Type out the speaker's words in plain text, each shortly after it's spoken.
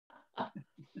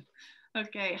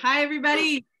Okay. Hi,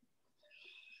 everybody.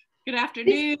 Good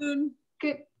afternoon.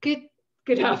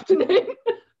 Good afternoon.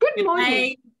 Good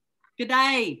morning. Good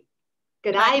day.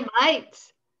 Good day, mate.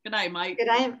 Good day, mate. Good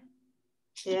day.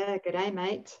 Yeah, good day,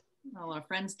 mate. All our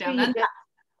friends down under.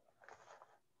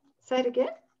 Say it again.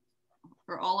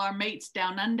 For all our mates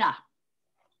down under.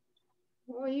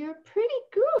 Well, you're pretty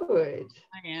good.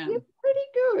 I am. You're pretty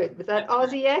good with that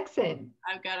Aussie accent.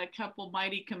 I've got a couple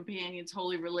mighty companions,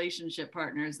 holy relationship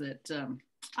partners that I'm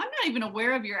not even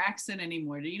aware of your accent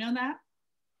anymore. Do you know that?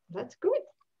 That's good.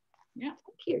 Yeah.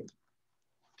 Thank you.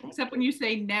 Except when you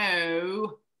say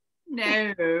no.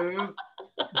 No.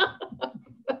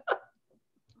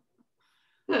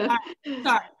 All right,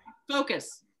 sorry.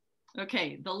 Focus.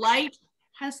 Okay. The light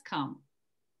has come.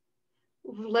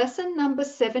 Lesson number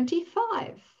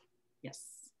 75. Yes.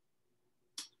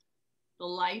 The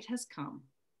light has come.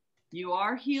 You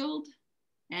are healed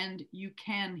and you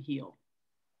can heal.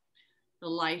 The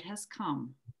light has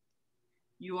come.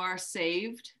 You are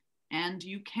saved and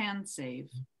you can save.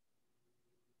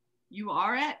 You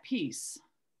are at peace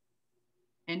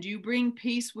and you bring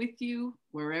peace with you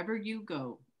wherever you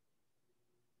go.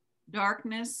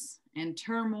 Darkness and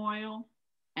turmoil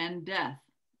and death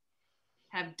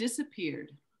have disappeared.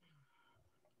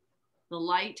 The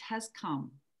light has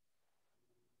come.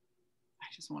 I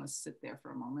just want to sit there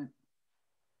for a moment.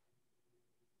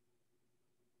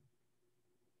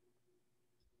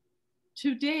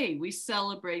 Today, we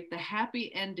celebrate the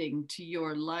happy ending to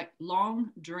your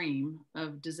long dream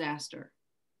of disaster.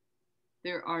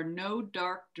 There are no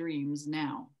dark dreams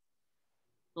now.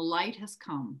 The light has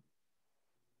come.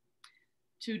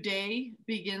 Today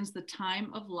begins the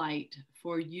time of light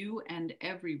for you and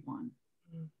everyone.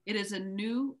 It is a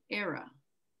new era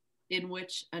in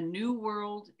which a new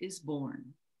world is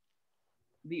born.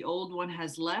 The old one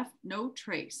has left no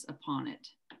trace upon it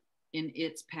in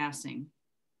its passing.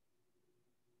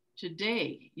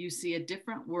 Today you see a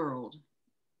different world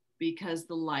because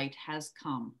the light has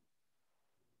come.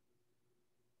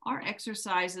 Our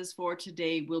exercises for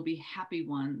today will be happy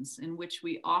ones in which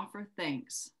we offer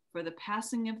thanks for the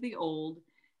passing of the old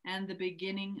and the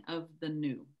beginning of the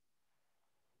new.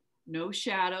 No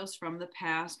shadows from the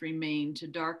past remain to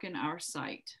darken our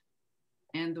sight,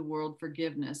 and the world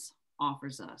forgiveness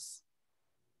offers us.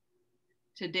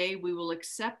 Today, we will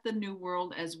accept the new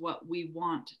world as what we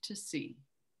want to see.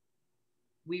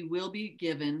 We will be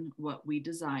given what we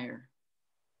desire.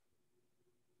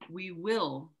 We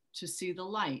will to see the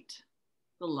light.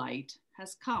 The light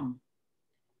has come.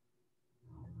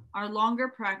 Our longer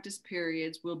practice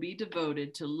periods will be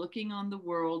devoted to looking on the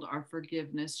world our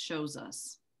forgiveness shows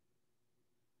us.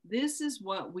 This is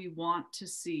what we want to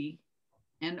see,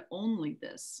 and only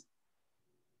this.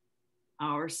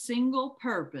 Our single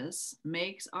purpose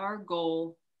makes our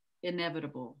goal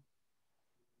inevitable.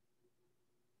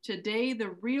 Today,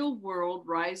 the real world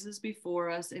rises before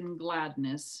us in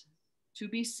gladness to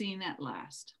be seen at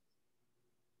last.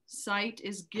 Sight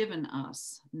is given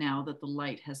us now that the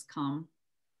light has come.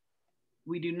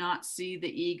 We do not see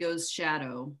the ego's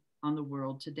shadow on the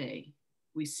world today.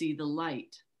 We see the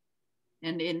light,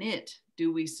 and in it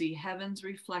do we see heaven's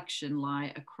reflection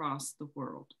lie across the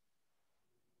world.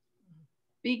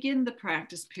 Begin the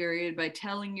practice period by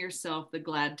telling yourself the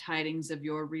glad tidings of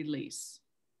your release.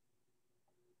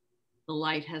 The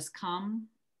light has come.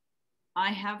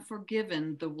 I have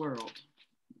forgiven the world.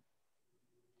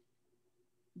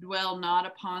 Dwell not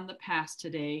upon the past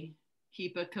today.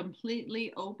 Keep a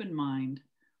completely open mind,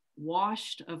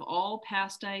 washed of all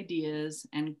past ideas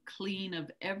and clean of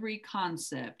every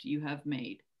concept you have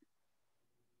made.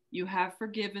 You have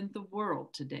forgiven the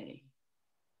world today,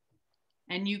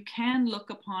 and you can look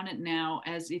upon it now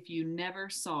as if you never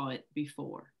saw it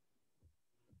before.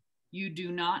 You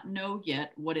do not know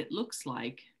yet what it looks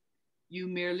like. You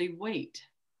merely wait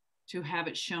to have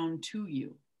it shown to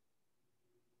you.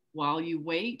 While you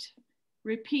wait,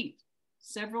 repeat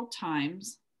several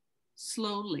times,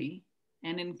 slowly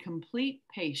and in complete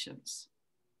patience.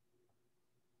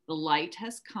 The light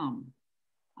has come.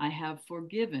 I have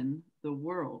forgiven the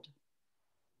world.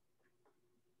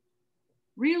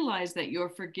 Realize that your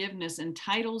forgiveness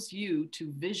entitles you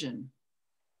to vision.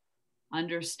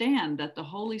 Understand that the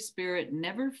Holy Spirit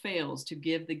never fails to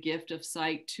give the gift of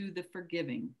sight to the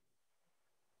forgiving.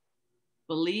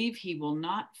 Believe he will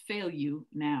not fail you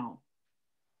now.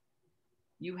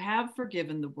 You have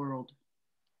forgiven the world.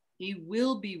 He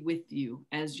will be with you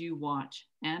as you watch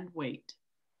and wait.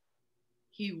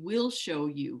 He will show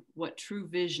you what true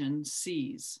vision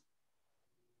sees.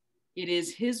 It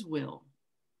is his will,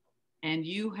 and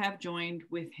you have joined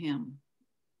with him.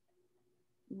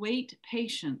 Wait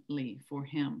patiently for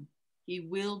him. He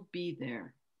will be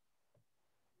there.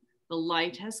 The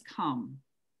light has come.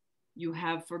 You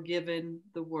have forgiven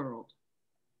the world.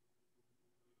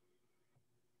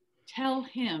 Tell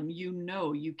him you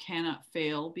know you cannot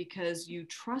fail because you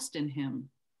trust in him.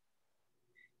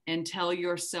 And tell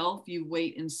yourself you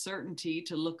wait in certainty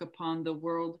to look upon the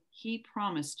world he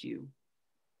promised you.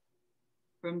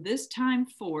 From this time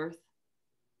forth,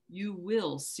 you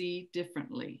will see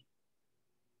differently.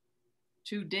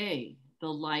 Today,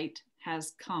 the light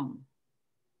has come,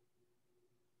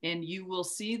 and you will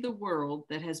see the world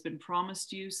that has been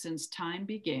promised you since time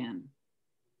began,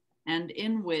 and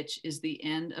in which is the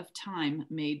end of time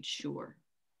made sure.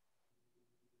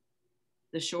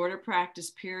 The shorter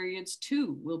practice periods,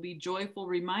 too, will be joyful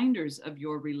reminders of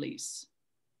your release.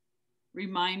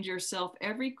 Remind yourself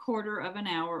every quarter of an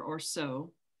hour or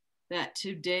so that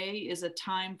today is a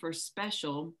time for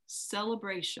special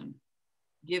celebration.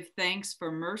 Give thanks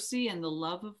for mercy and the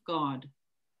love of God.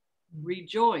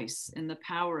 Rejoice in the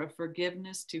power of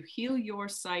forgiveness to heal your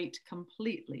sight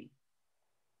completely.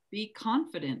 Be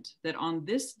confident that on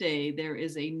this day there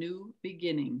is a new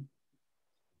beginning.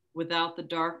 Without the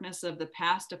darkness of the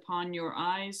past upon your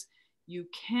eyes, you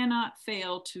cannot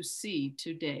fail to see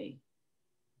today.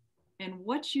 And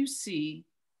what you see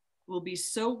will be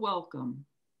so welcome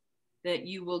that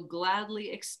you will gladly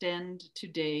extend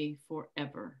today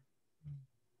forever.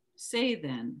 Say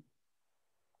then,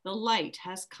 the light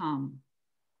has come.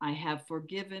 I have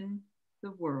forgiven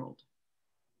the world.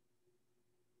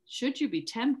 Should you be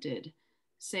tempted,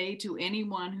 say to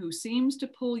anyone who seems to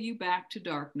pull you back to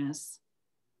darkness,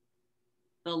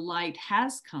 the light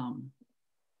has come.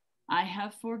 I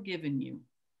have forgiven you.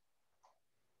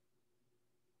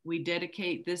 We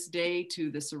dedicate this day to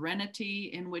the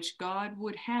serenity in which God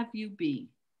would have you be.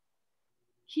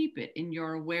 Keep it in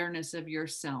your awareness of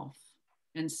yourself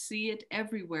and see it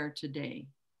everywhere today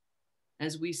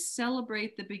as we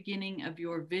celebrate the beginning of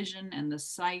your vision and the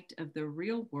sight of the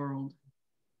real world,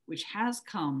 which has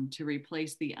come to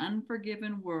replace the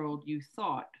unforgiven world you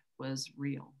thought was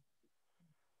real.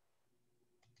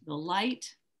 The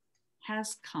light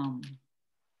has come.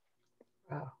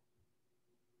 Wow.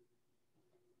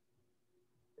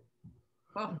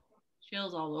 Oh,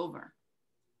 chills all over.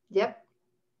 Yep.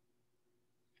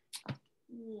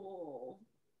 Whoa.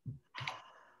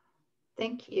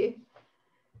 Thank you.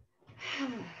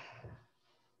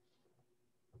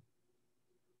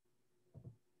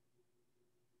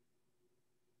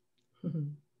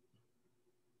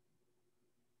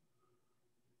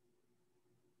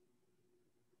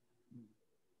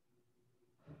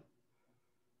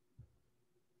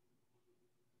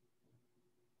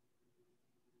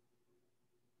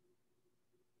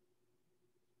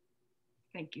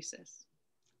 Thank you, sis.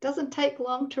 Doesn't take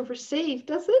long to receive,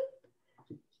 does it?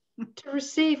 To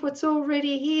receive what's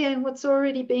already here and what's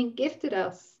already been gifted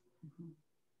us. Mm-hmm.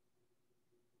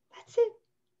 That's it.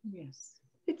 Yes.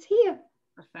 It's here.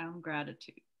 Profound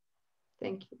gratitude.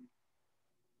 Thank you.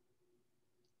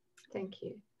 Thank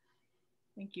you.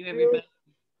 Thank you, everybody.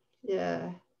 Really, yeah.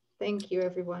 Thank you,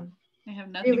 everyone. I have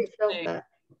nothing really to felt say. that.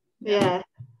 Yeah.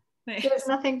 Thanks. There's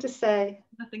nothing to say.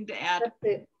 Nothing to add. That's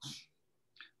it.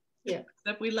 Yeah.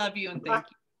 Except we love you and thank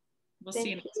you. We'll see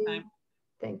you next time.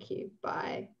 Thank you.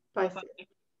 Bye. Bye. Bye-bye.